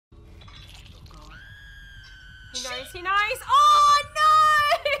He knows. Oh no!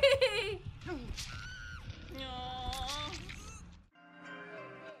 Aww.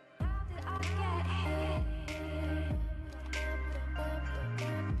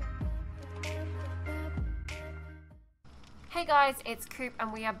 Hey guys, it's Coop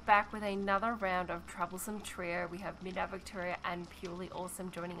and we are back with another round of Troublesome Trio. We have Midnight Victoria and Purely Awesome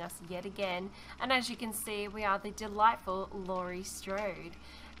joining us yet again. And as you can see, we are the delightful Laurie Strode.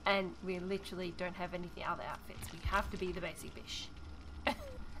 And we literally don't have any other outfits. We have to be the basic bish.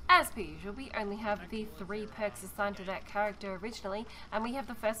 As per usual, we only have the 3 perks assigned to that character originally. And we have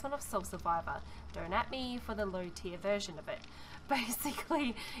the first one of Soul Survivor. Don't at me for the low tier version of it.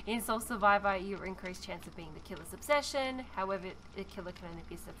 Basically, in Soul Survivor, your increased chance of being the killer's obsession. However, the killer can only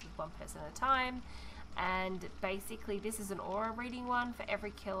be obsessed with one person at a time. And basically, this is an aura reading one for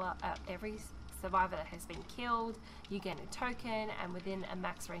every killer, every survivor that has been killed. You gain a token, and within a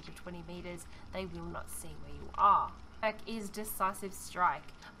max range of 20 meters, they will not see where you are. Perk is Decisive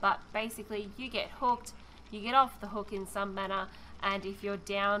Strike, but basically, you get hooked, you get off the hook in some manner, and if you're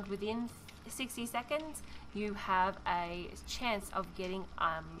downed within 60 seconds, you have a chance of getting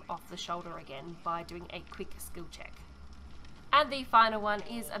off the shoulder again by doing a quick skill check. And the final one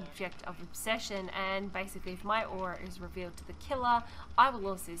is Object of Obsession, and basically if my aura is revealed to the killer, I will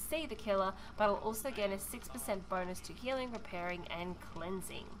also see the killer, but I'll also gain a 6% bonus to healing, repairing, and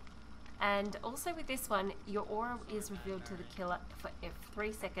cleansing. And also with this one, your aura is revealed to the killer for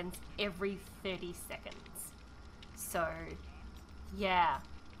 3 seconds every 30 seconds. So, yeah,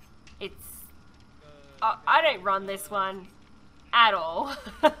 it's... I don't run this one at all.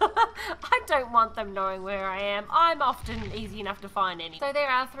 I don't want them knowing where I am. I'm often easy enough to find any. So there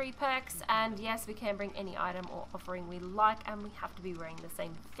are 3 perks, and yes, we can bring any item or offering we like, and we have to be wearing the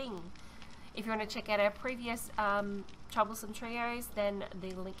same thing. If you want to check out our previous Troublesome Trios, then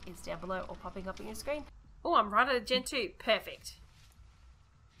the link is down below or popping up on your screen. Oh, I'm right at a Gen 2. Perfect.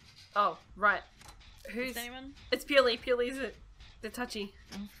 Oh, right. Who's... anyone? It's Purely. Purely's the touchy.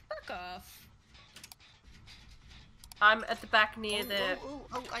 Oh, fuck off. I'm at the back near the...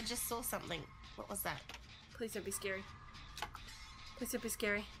 Oh, I just saw something. What was that? Please don't be scary. Please don't be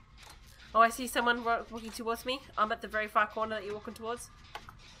scary. Oh, I see someone walking towards me. I'm at the very far corner that you're walking towards.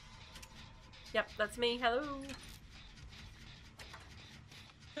 Yep, that's me. Hello.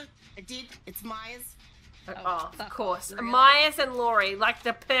 I did. It's Myers. Oh, of course. Really? Myers and Laurie, like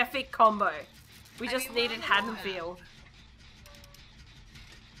the perfect combo. We just needed Haddonfield.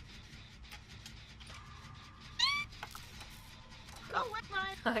 Oh, what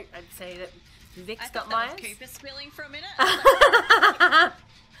Myers? I'd say that Vic's I got thought Myers. that was Cooper squealing for a minute.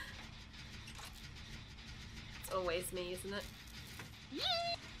 It's always me, isn't it?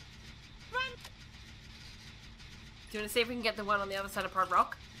 Yeah. Run. Do you want to see if we can get the one on the other side of Pride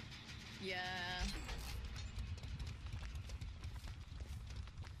Rock? Yeah.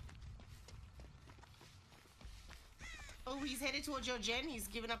 Oh, he's headed towards your gen. He's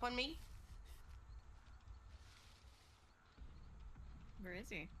given up on me. Where is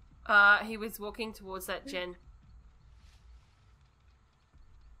he? He was walking towards that gen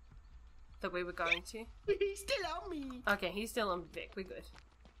that we were going to. He's still on me. Okay, he's still on Vic. We're good.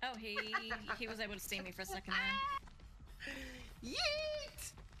 Oh, he was able to see me for a second there.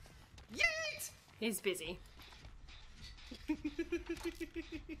 Yeet! Yeet! He's busy.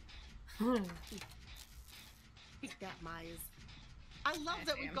 Pick that Myers. I love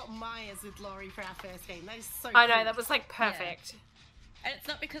that we've got Myers with Laurie for our first game. That is so I know, cool. that was like perfect. And it's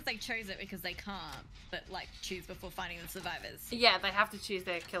not because they chose it because they can't, but like choose before finding the survivors. Yeah, they have to choose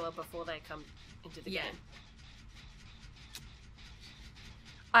their killer before they come into the game.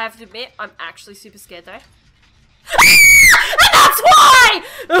 I have to admit, I'm actually super scared though. And that's why!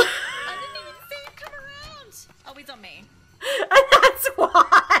 I didn't even see him come around! Oh, he's on me. And that's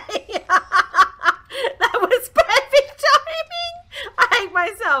why! That was perfect timing! I hate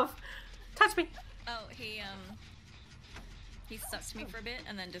myself! Touch me! Oh, he stuck to me for a bit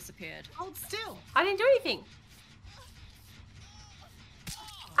and then disappeared. Hold still. I didn't do anything.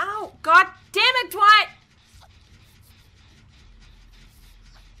 Ow! God damn it, Dwight!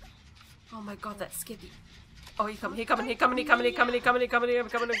 Oh my god, that scared me. Oh, he coming, he coming, he coming, he coming, he coming, he coming, he coming, he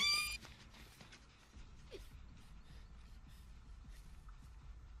coming.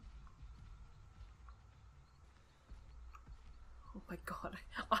 Oh my god,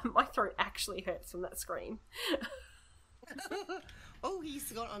 my throat actually hurts from that scream. Oh,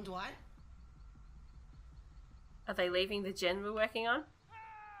 he's gone on Dwight. Are they leaving the gen we're working on?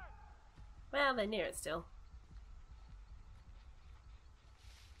 Well, they're near it still.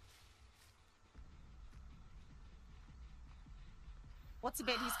 What's a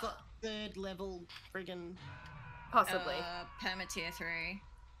bet he's got 3rd level friggin' Possibly. Perma tier 3.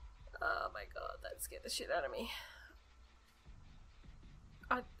 Oh my god, that scared the shit out of me.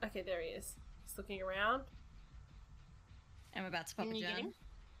 Oh, okay, there he is. He's looking around. I'm about to pop Can a you get gem. him?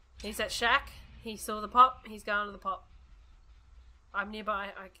 He's at shack. He saw the pop. He's going to the pop. I'm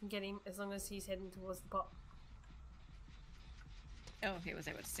nearby. I can get him as long as he's heading towards the pop. Oh, he was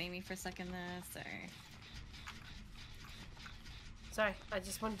able to see me for a second there, so... Sorry, I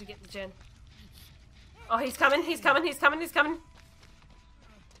just wanted to get the gen. Oh, he's coming, he's coming, he's coming, he's coming.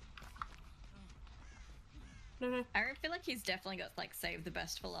 No. I feel like he's definitely got, like, save the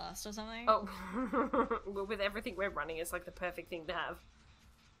best for last or something. Oh, well, with everything we're running, it's like the perfect thing to have.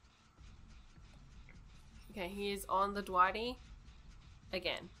 Okay, he is on the Dwighty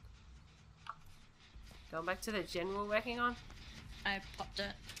again. Going back to the gen we're working on. I popped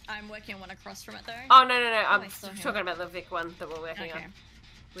it. I'm working on one across from it, though. Oh, no, I'm I saw him. talking about the Vic one that we're working on.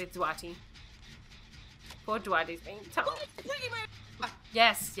 With Dwighty. Poor Dwighty's being told.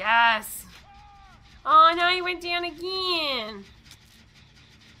 Yes. Oh, no, he went down again.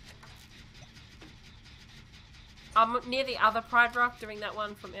 I'm near the other Pride Rock doing that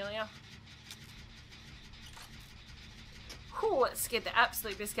one from earlier. Whew, it scared the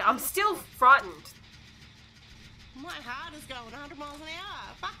absolute biscuit. I'm still frightened. My heart is going 100 miles an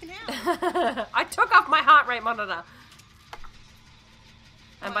hour. Fucking hell. I took off my heart rate monitor.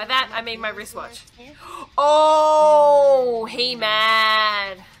 And by that, I mean my wristwatch. Oh, he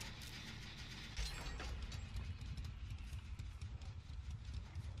mad.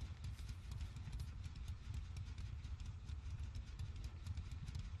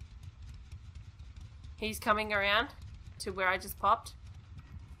 He's coming around to where I just popped.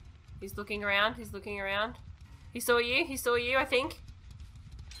 He's looking around, He saw you, I think.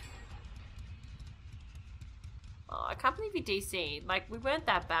 Oh, I can't believe he DC'd. Like, we weren't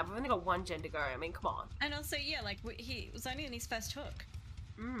that bad. We've only got one gen to go. I mean, come on. And also, yeah, like, he was only in his first hook.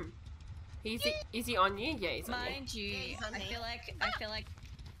 Is he on you? Yeah, he's on you. Mind you, Yeah, he's on I me. feel like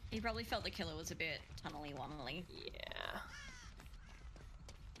he probably felt the killer was a bit tunnely-wunnely. Yeah.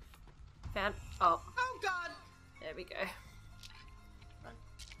 Found... Oh, Oh, God. there we go.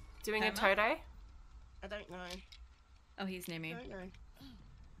 Doing a Emma? Toto? I don't know. Oh, he's near me. I don't know.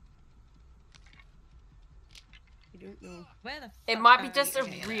 I don't know. Where the It fuck might be are just you? a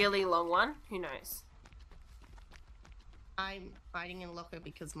Okay, yeah. really long one. Who knows? I'm hiding in a locker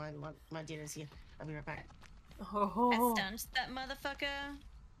because my dinner's here. I'll be right back. Oh, I stunned that motherfucker.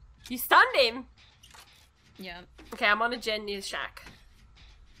 you stunned him. Yeah. Okay, I'm on a gen near shack.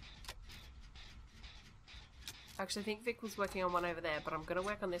 Actually, I think Vic was working on one over there, but I'm gonna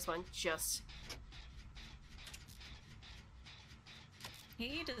work on this one just...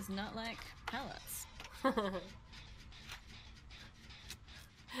 He does not like pellets.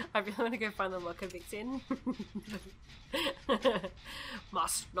 I really want to go find the locker Vic's in.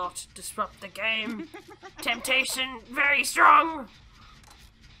 Must not disrupt the game. Temptation very strong.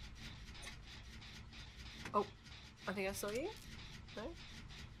 Oh, I think I saw you.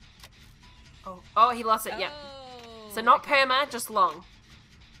 No. Oh, he lost it. Yeah. Oh, So not okay. perma, just long.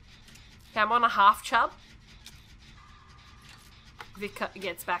 Okay, I'm on a half chub. Vic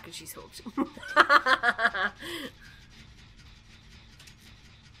gets back and she's hooked.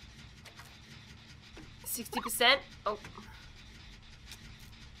 60%. Oh.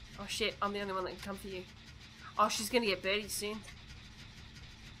 Oh shit, I'm the only one that can come for you. Oh, she's gonna get birdie soon.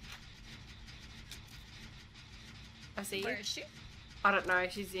 I see you. Where is she? I don't know,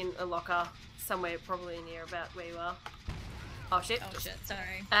 she's in a locker somewhere probably near about where you are. Oh shit. Oh shit,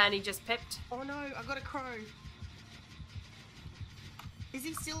 sorry. And he just pipped. Oh no, I got a crow. Is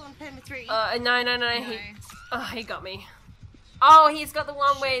he still on perma 3? No. No. He got me. Oh, he's got the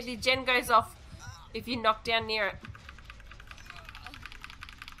one where the gen goes off if you knock down near it.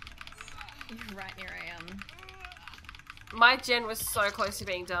 Right near I am. My gen was so close to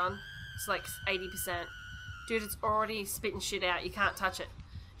being done. It's like 80%. Dude, it's already spitting shit out. You can't touch it.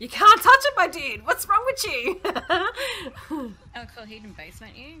 You can't touch it, my dude! What's wrong with you? Oh, cool. He didn't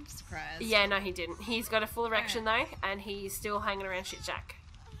basement you? Surprise. Yeah, no, he didn't. He's got a full erection, though, and he's still hanging around Shit Jack.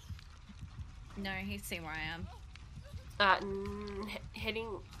 No, he's seen where I am.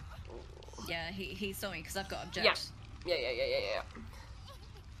 Heading... Yeah, he saw me because I've got object. Yeah.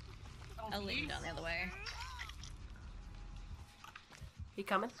 I'll lead him down the other way. He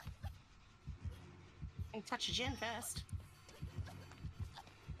coming? And touch a gen first.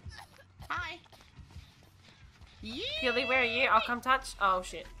 Hi. Yeah. Peely, where are you? I'll come touch. Oh,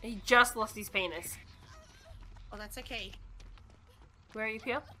 shit. He just lost his penis. Oh, that's okay. Where are you,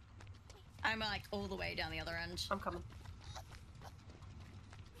 Peel? I'm like all the way down the other end. I'm coming.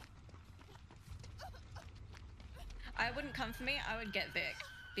 I wouldn't come for me. I would get Vic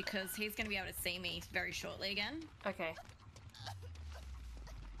because he's going to be able to see me very shortly again. Okay.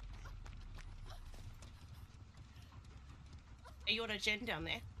 Are you on a gen down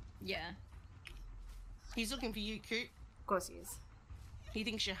there? Yeah. He's looking for you, Coop. Of course he is. He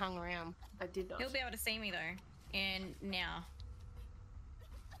thinks you hung around. I did not. He'll be able to see me though. And now.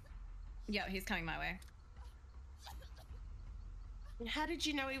 Yeah, he's coming my way. How did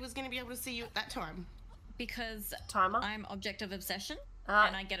you know he was going to be able to see you at that time? Because Timer? I'm object of obsession,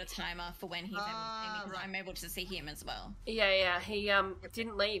 and I get a timer for when he's able to see me, because right. I'm able to see him as well. Yeah, he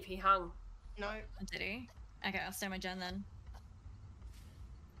didn't leave, he hung. No. Did he? Okay, I'll stay my gen then.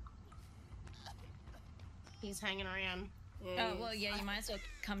 He's hanging around. Yeah, Oh, well, yeah, you might as well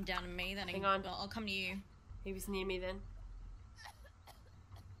come down to me then. Hang on. Well, I'll come to you. he was near me then.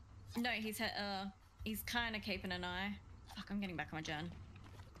 No, he's kind of keeping an eye. Fuck, I'm getting back on my gen.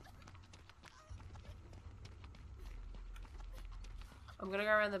 I'm gonna go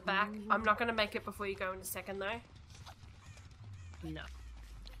around the back. I'm not gonna make it before you go in a second though. No.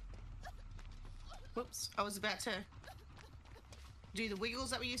 Whoops, I was about to do the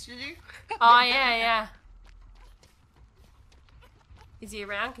wiggles that we used to do. Oh, yeah. Is he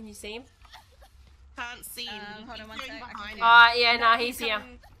around? Can you see him? Can't see him. Hold on one He's sec, going I can behind see him. Yeah, no, he's here.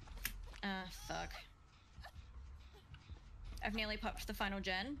 Fuck. I've nearly popped the final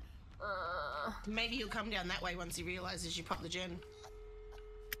gen. Maybe he'll come down that way once he realizes you pop the gen.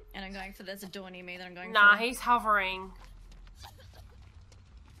 And I'm going for, there's a door near me that I'm going Nah, for. he's hovering.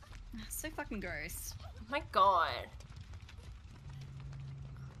 So fucking gross. Oh my god.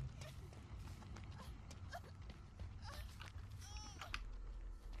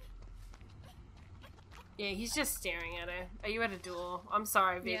 Yeah, he's just staring at her. Are you at a door? I'm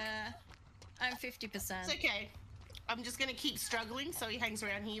sorry, Vic. Yeah. I'm 50%. It's okay. I'm just gonna keep struggling so he hangs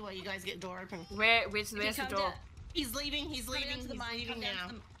around here while you guys get the door open. Where's the Come door? down- He's leaving, he's come down leaving, to the he's mine, leaving come down now.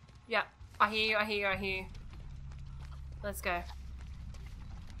 to the- Yeah, I hear you. Let's go.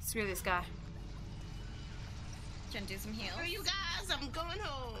 Screw this guy. Can do some heals. Oh, you guys, I'm going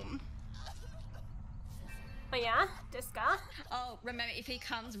home. Oh yeah? This guy? Oh, remember, if he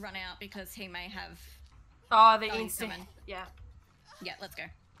comes, run out because he may have... Oh, the Oh, he's instant. coming. Yeah. Yeah, let's go.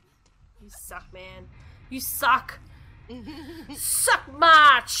 You suck, man. You suck. Suck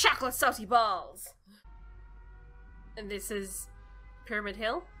my chocolate salty balls. And this is Pyramid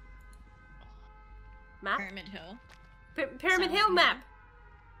Hill map. Pyramid Hill. Pyramid Hill map.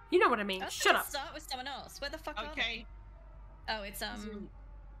 You know what I mean. I was Shut gonna up. Start with someone else. Where the fuck are Okay. they? Oh, it's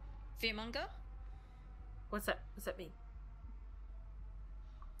Fearmonger. What's that? What's that mean?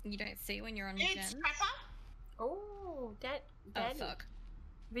 You don't see when you're on It's gen. Trapper. Oh, Oh daddy. fuck!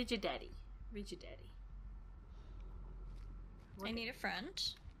 Read your daddy. Read your daddy. I need a friend.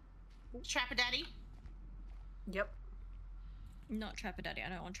 Trapper Daddy. Yep. Not Trapper Daddy. I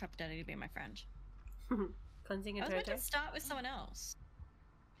don't want Trapper Daddy to be my friend. Cleansing I and was about Toto. to start with someone else.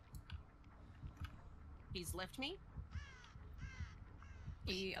 He's left me.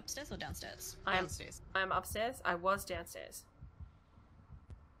 Are you upstairs or downstairs? Downstairs. I'm upstairs. I was downstairs.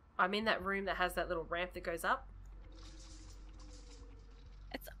 I'm in that room that has that little ramp that goes up.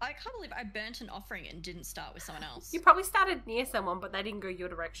 I can't believe I burnt an offering and didn't start with someone else. You probably started near someone, but they didn't go your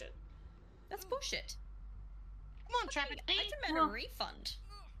direction. That's bullshit. Come on, Trapper Daddy. I demand No. a refund.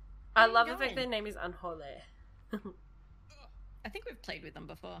 I you love the fact going? their name is Unholy. I think we've played with them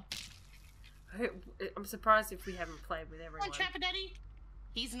before. I'm surprised if we haven't played with Come everyone. on, Trapper Daddy.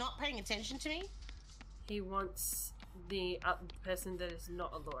 He's not paying attention to me. He wants the person that is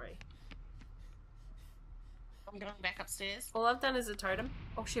not a Laurie. I'm going back upstairs. All I've done is a totem.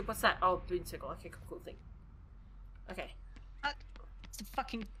 Oh shit, what's that? Oh, boon circle. Okay, cool thing. Okay. Fuck. It's a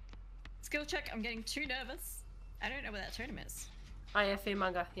fucking skill check. I'm getting too nervous. I don't know where that totem is. Oh yeah,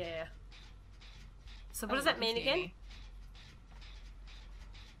 Fearmonger. Yeah. So what Oh, does that it's mean near again? me.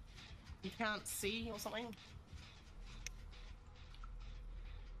 You can't see or something.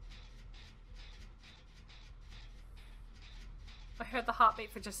 I heard the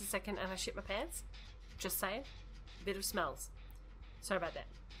heartbeat for just a second and I shit my pants. Just saying. Bit of smells. Sorry about that.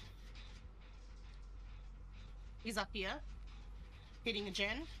 He's up here. Hitting a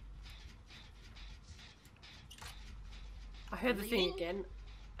gen. I heard the thing Bleeding? again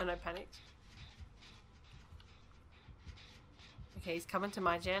and I panicked. Okay, he's coming to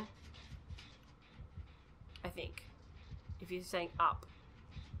my gen. I think. If he's saying up.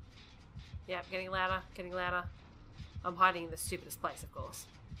 Yeah, getting louder, getting louder. I'm hiding in the stupidest place, of course.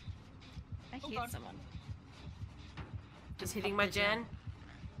 I Oh, hit God. someone. Just hitting my gen.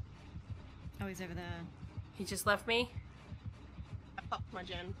 Oh, he's over there. He just left me. I popped my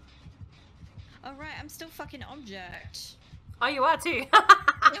gen. Oh right, I'm still fucking object. Oh, you are too.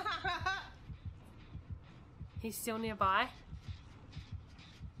 He's still nearby.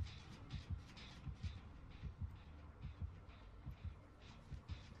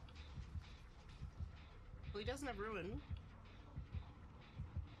 Well, he doesn't have ruin.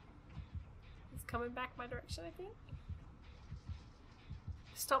 He's coming back my direction, I think.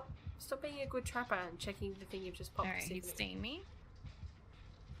 Stop being a good trapper and checking the thing you've just popped. Alright, he's seen me.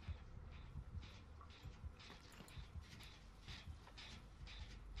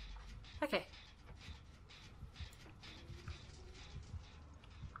 Okay.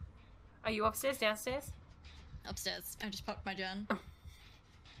 Are you upstairs, downstairs? Upstairs. I just popped my gen.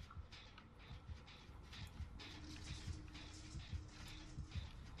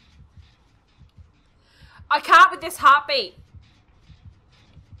 I can't with this heartbeat.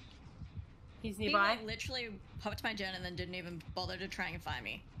 He's He nearby. like, literally popped my gen and then didn't even bother to try and find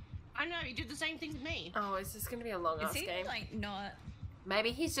me. I know, he did the same thing to me. Oh, is this gonna be a long Is ass he game? like not?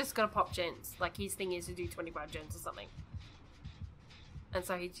 Maybe he's just gonna pop gens. Like his thing is to do 25 gens or something. And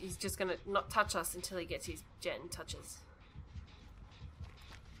so he's just gonna not touch us until he gets his gen touches.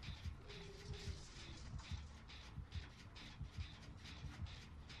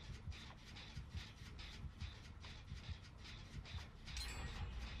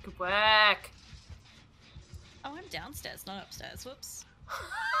 Good work. Oh, I'm downstairs, not upstairs. Whoops.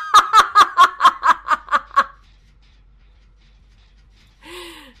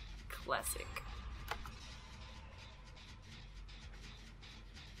 Classic.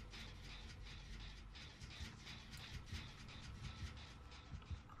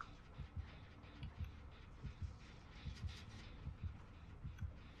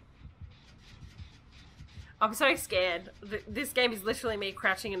 I'm so scared. This game is literally me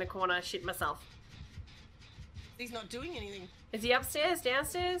crouching in a corner, shit myself. He's not doing anything. Is he upstairs,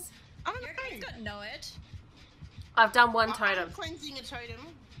 downstairs? I don't You reckon he's know. got no it? I've done one I'm totem. cleansing a totem.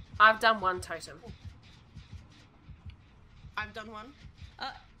 I've done one totem. I've done one.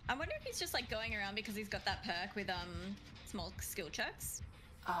 I wonder if he's just like going around because he's got that perk with small skill checks.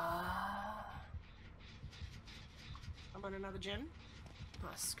 I'm on another gen. Oh,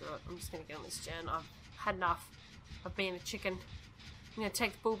 screw it. I'm just gonna get on this gen. I've had enough of being a chicken. I'm gonna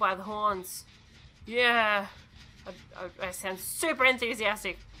take the bull by the horns. Yeah! I sound super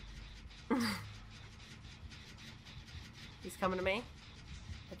enthusiastic. He's coming to me,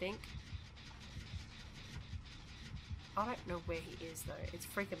 I think. I don't know where he is though. It's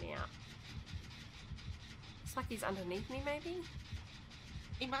freaking me out. It's like he's underneath me, maybe?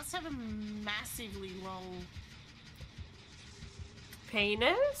 He must have a massively long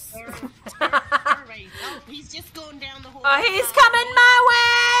Penis? Oh, he's just gone down the hall. Oh, he's coming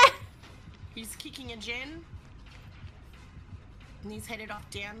my way! He's kicking a gen. And he's headed off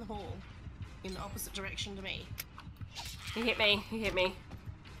down the hall in the opposite direction to me. He hit me. He hit me.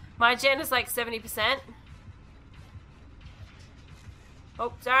 My gen is like 70%.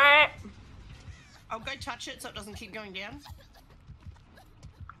 Oh, sorry. I'll go touch it so it doesn't keep going down.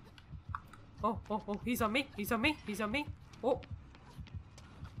 Oh, he's on me. He's on me. He's on me. Oh,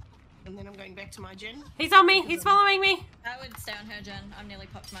 And then I'm going back to my gen. he's on me. He's following me. I would stay on her gen. I've nearly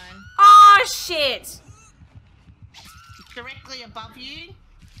popped mine. Oh, shit. Directly above you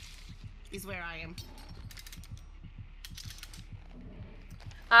is where I am.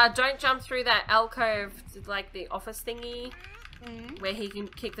 Don't jump through that alcove, like the office thingy, where he can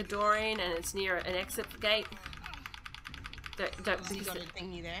kick the door in and it's near an exit gate. Don't Has he got a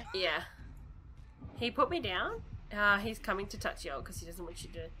thingy there? Yeah. He put me down. He's coming to touch you because he doesn't want you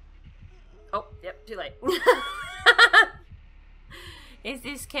to... Oh, yep, too late. Is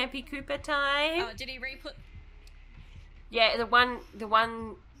this Campy Cooper time? Oh, did he re-put? Yeah, the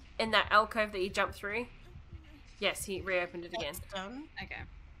one in that alcove that you jumped through. Yes, he reopened it again. That's done. Okay.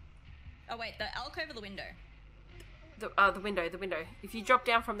 Oh wait, the alcove or the window? The window, the window. If you drop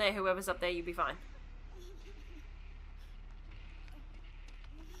down from there, whoever's up there, you'll be fine.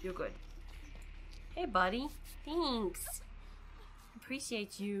 You're good. Hey, buddy. Thanks.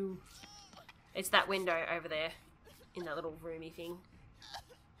 Appreciate you. It's that window over there, in that little roomy thing.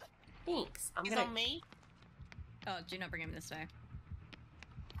 Thanks. He's on me. Oh, do not bring him this way.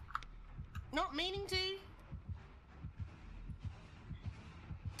 Not meaning to.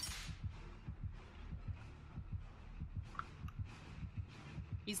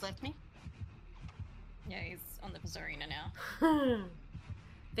 He's left me. Yeah, he's on the Pizzarina now.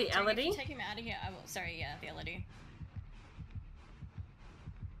 The Sorry, LED? if you take him out of here, I will. Sorry, yeah, the LED.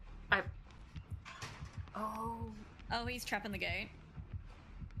 Oh, he's trapping the gate.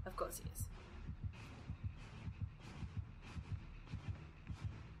 Of course he is.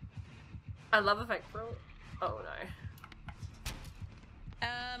 I love effect roll. Oh no.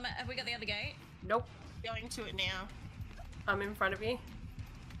 Have we got the other gate? Nope. Going to it now. I'm in front of you.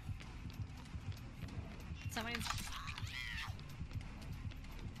 Someone's...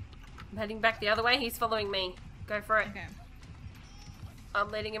 I'm heading back the other way. He's following me. Go for it. Okay. I'm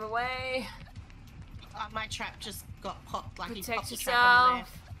leading him away. My trap just got popped, like he Protect popped the trap under there.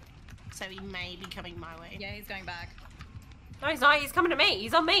 yourself. So he may be coming my way. Yeah, he's going back. No, he's not. He's coming to me.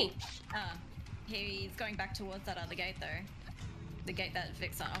 He's on me. He's going back towards that other gate, though. The gate that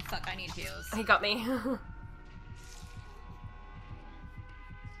Vic's on. Oh, fuck, I need heals. He got me.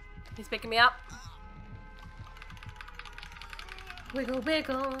 He's picking me up. Wiggle,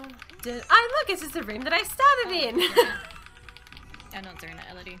 wiggle. Look, it's just the room that I started in. I'm not doing it,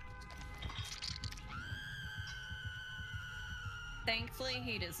 Elodie. Thankfully,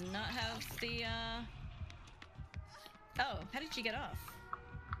 he does not have the, Oh, how did you get off?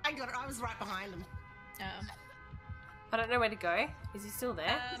 I got it. I was right behind him. Oh. I don't know where to go. Is he still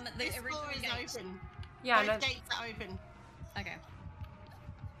there? The This floor is gate. open. Yeah, I know. Both gates are open. Okay.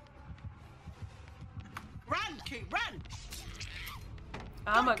 Run, Coop, run!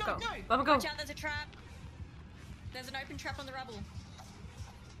 I'm Go, gonna go, go. go. I'm gonna go. Watch out, there's a trap. There's an open trap on the rubble.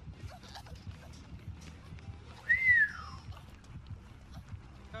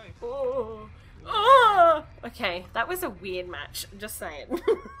 Go. Oh. Oh. Okay, that was a weird match. Just saying.